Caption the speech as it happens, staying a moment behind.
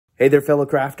Hey there, fellow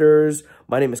crafters.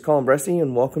 My name is Colin Bressi,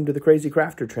 and welcome to the Crazy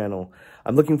Crafter channel.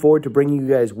 I'm looking forward to bringing you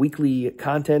guys weekly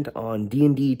content on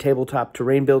D&D tabletop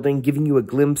terrain building, giving you a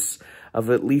glimpse of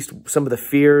at least some of the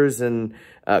fears and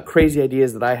crazy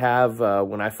ideas that I have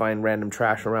when I find random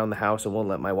trash around the house and won't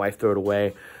let my wife throw it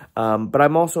away. But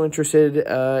I'm also interested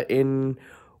in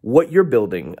what you're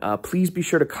building. Please be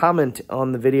sure to comment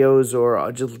on the videos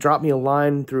or just drop me a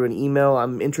line through an email.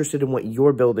 I'm interested in what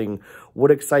you're building, what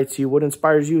excites you, what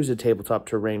inspires you as a tabletop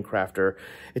terrain crafter.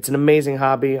 It's an amazing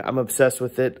hobby. I'm obsessed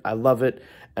with it. I love it.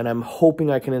 And I'm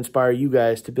hoping I can inspire you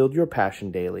guys to build your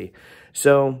passion daily.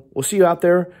 So we'll see you out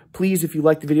there. Please, if you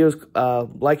like the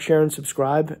videos, like, share, and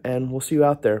subscribe. And we'll see you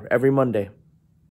out there every Monday.